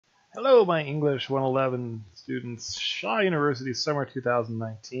Hello, my English 111 students, Shaw University Summer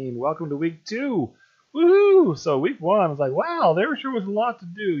 2019. Welcome to week 2. Woohoo! So week 1, I was like, wow, there sure was a lot to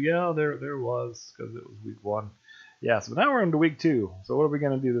do. Yeah, there was, because it was week 1. Yeah, so now we're into week 2. So what are we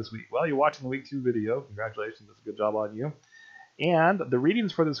going to do this week? Well, you're watching the week 2 video. Congratulations, that's a good job on you. And the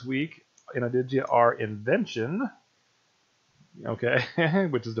readings for this week in Adigia are invention, okay,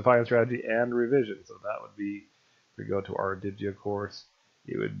 which is defining strategy, and revision. So that would be, if we go to our Adigia course,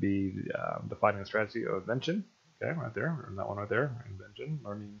 it would be defining strategy of invention. Okay, right there, and that one right there, invention,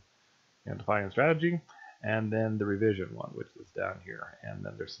 learning and defining strategy. And then the revision one, which is down here. And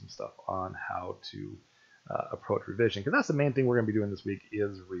then there's some stuff on how to approach revision, because that's the main thing we're going to be doing this week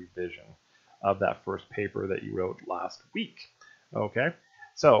is revision of that first paper that you wrote last week. Okay,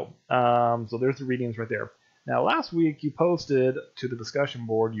 so so there's the readings right there. Now, last week you posted to the discussion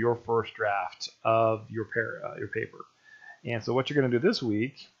board your first draft of your paper. And so what you're going to do this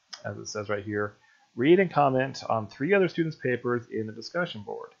week, as it says right here, read and comment on 3 other students' papers in the discussion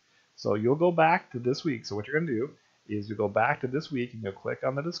board. So you'll go back to this week. So what you're going to do is you go back to this week and you'll click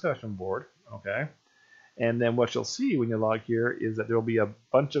on the discussion board, okay? And then what you'll see when you log here is that there will be a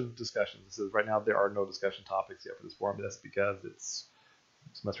bunch of discussions. It says right now there are no discussion topics yet for this forum. That's because it's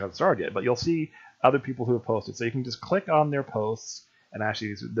semester hasn't started yet. But you'll see other people who have posted. So you can just click on their posts and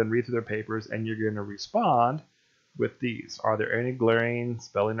actually then read through their papers, and you're going to respond with these. Are there any glaring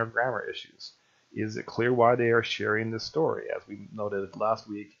spelling or grammar issues? Is it clear why they are sharing this story? As we noted last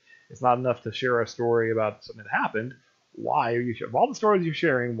week, it's not enough to share a story about something that happened. Why are you sharing? Of all the stories you're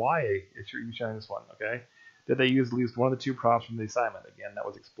sharing, why are you sharing this one? Okay. Did they use at least one of the 2 prompts from the assignment? Again, that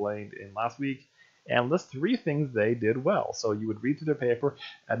was explained in last week. And list 3 things they did well. So you would read through their paper,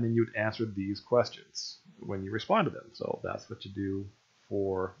 and then you would answer these questions when you respond to them. So that's what you do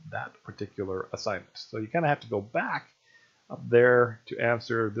for that particular assignment. So you kind of have to go back up there to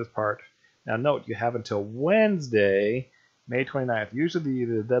answer this part. Now note, you have until Wednesday, May 29th. Usually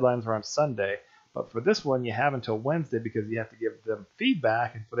the deadlines are on Sunday, but for this one you have until Wednesday because you have to give them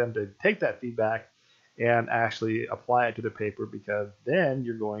feedback and for them to take that feedback and actually apply it to the paper, because then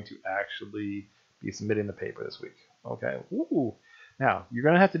you're going to actually be submitting the paper this week. Okay. Ooh. Now you're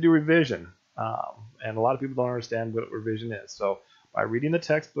going to have to do revision, and a lot of people don't understand what revision is. So by reading the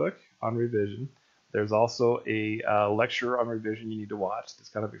textbook on revision, there's also a lecture on revision you need to watch. This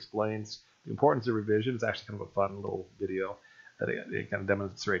kind of explains the importance of revision. It's actually kind of a fun little video that it kind of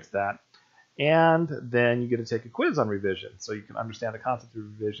demonstrates that. And then you get to take a quiz on revision, so you can understand the concept of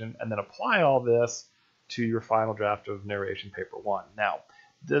revision and then apply all this to your final draft of narration paper 1. Now,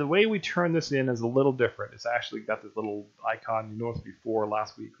 the way we turn this in is a little different. It's actually got this little icon. You noticed before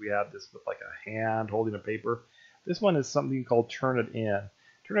last week we had this with like a hand holding a paper. This one is something called Turn It In.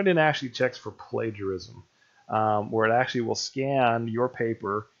 Turn It In actually checks for plagiarism, where it actually will scan your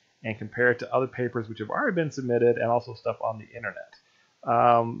paper and compare it to other papers which have already been submitted and also stuff on the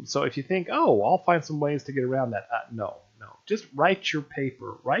internet. So if you think, oh, I'll find some ways to get around that, no. Just write your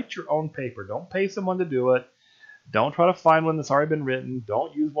paper. Write your own paper. Don't pay someone to do it. Don't try to find one that's already been written.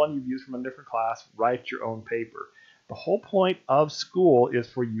 Don't use one you've used from a different class. Write your own paper. The whole point of school is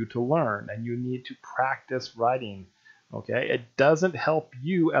for you to learn, and you need to practice writing. Okay? It doesn't help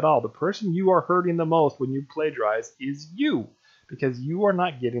you at all. The person you are hurting the most when you plagiarize is you, because you are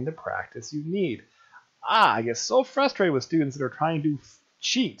not getting the practice you need. I get so frustrated with students that are trying to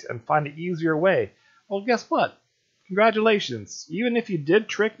cheat and find an easier way. Well, guess what? Congratulations. Even if you did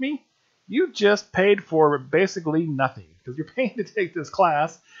trick me, you just paid for basically nothing, because you're paying to take this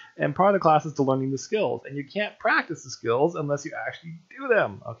class, and part of the class is to learning the skills, and you can't practice the skills unless you actually do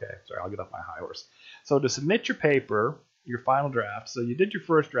them. Okay, sorry, I'll get off my high horse. So to submit your paper, your final draft, so you did your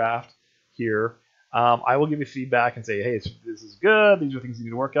first draft here, I will give you feedback and say, hey, this is good, these are things you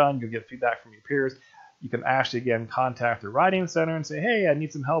need to work on. You'll get feedback from your peers. You can actually, again, contact the Writing Center and say, hey, I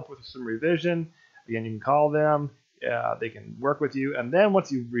need some help with some revision. Again, you can call them. They can work with you. And then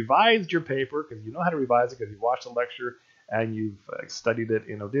once you've revised your paper, because you know how to revise it because you've watched the lecture and you've studied it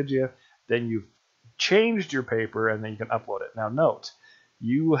in Adigia, then you've changed your paper and then you can upload it. Now note,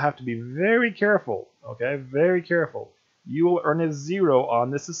 you have to be very careful, okay? Very careful. You will earn a 0 on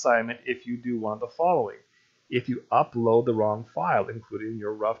this assignment if you do one of the following. If you upload the wrong file, including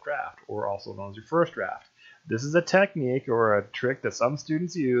your rough draft, or also known as your first draft. This is a technique or a trick that some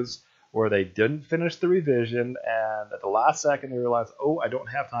students use where they didn't finish the revision, and at the last second they realize, oh, I don't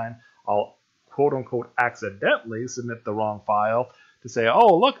have time. I'll quote-unquote accidentally submit the wrong file to say,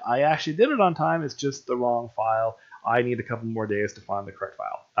 oh, look, I actually did it on time. It's just the wrong file. I need a couple more days to find the correct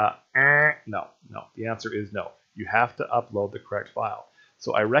file. No. The answer is no. You have to upload the correct file.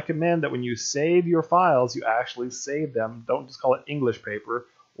 So I recommend that when you save your files, you actually save them. Don't just call it English paper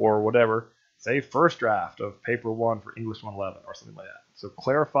or whatever. Say first draft of paper 1 for English 111 or something like that. So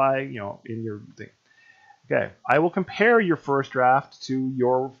clarify, in your thing. Okay, I will compare your first draft to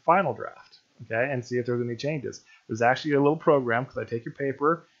your final draft, okay, and see if there's any changes. There's actually a little program, because I take your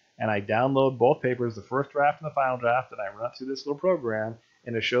paper and I download both papers, the first draft and the final draft, and I run it through this little program,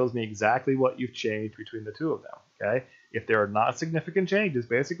 and it shows me exactly what you've changed between the two of them, okay? If there are not significant changes,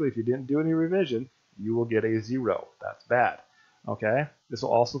 basically if you didn't do any revision, you will get a 0. That's bad, okay? This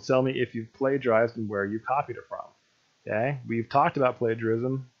will also tell me if you've plagiarized and where you copied it from, okay? We've talked about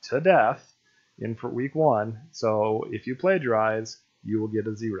plagiarism to death for week 1, so if you plagiarize, you will get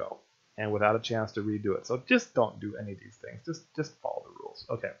a 0 and without a chance to redo it. So just don't do any of these things. Just follow the rules.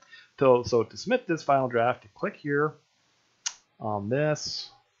 Okay. So to submit this final draft, you click here on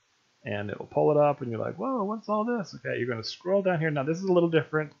this, and it will pull it up, and you're like, whoa, what's all this? Okay, you're going to scroll down here. Now this is a little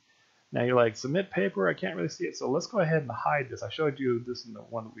different. Now you're like, submit paper. I can't really see it, so let's go ahead and hide this. I showed you this in the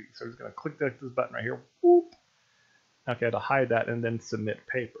one week, so I'm just going to click this button right here. Whoop. Okay, to hide that, and then submit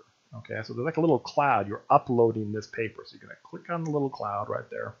paper. Okay, so there's like a little cloud. You're uploading this paper. So you're going to click on the little cloud right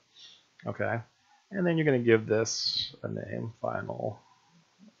there. Okay, and then you're going to give this a name, final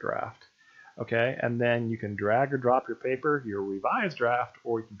draft. Okay, and then you can drag or drop your paper, your revised draft,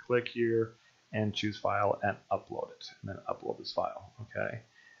 or you can click here and choose file and upload it, and then upload this file. Okay,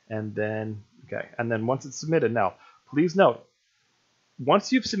 and then once it's submitted, now please note,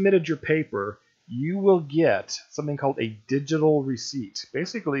 once you've submitted your paper, you will get something called a digital receipt.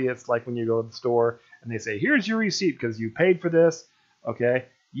 Basically, it's like when you go to the store and they say, here's your receipt because you paid for this, okay?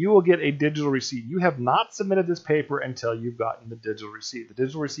 You will get a digital receipt. You have not submitted this paper until you've gotten the digital receipt. The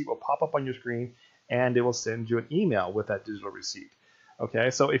digital receipt will pop up on your screen, and it will send you an email with that digital receipt, okay?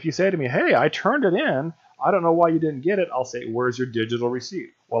 So if you say to me, hey, I turned it in, I don't know why you didn't get it, I'll say, where's your digital receipt?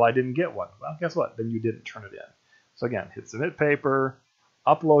 Well, I didn't get one. Well, guess what? Then you didn't turn it in. So again, hit submit paper,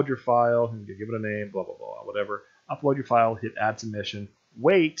 upload your file, and you give it a name, blah, blah, blah, whatever. Upload your file, hit add submission.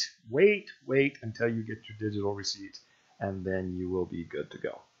 Wait until you get your digital receipt, and then you will be good to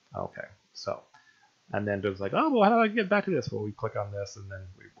go. Okay, so, and then there's like, oh, well, how do I get back to this? Well, we click on this, and then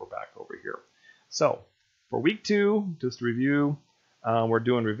we're back over here. So, for week 2, just to review, we're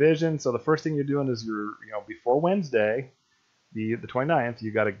doing revision. So the first thing you're doing is before Wednesday, the 29th,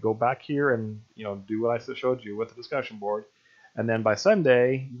 you got to go back here and do what I showed you with the discussion board. And then by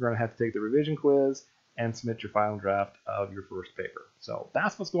Sunday, you're going to have to take the revision quiz and submit your final draft of your first paper. So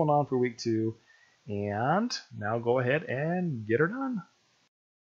that's what's going on for week 2. And now go ahead and get her done.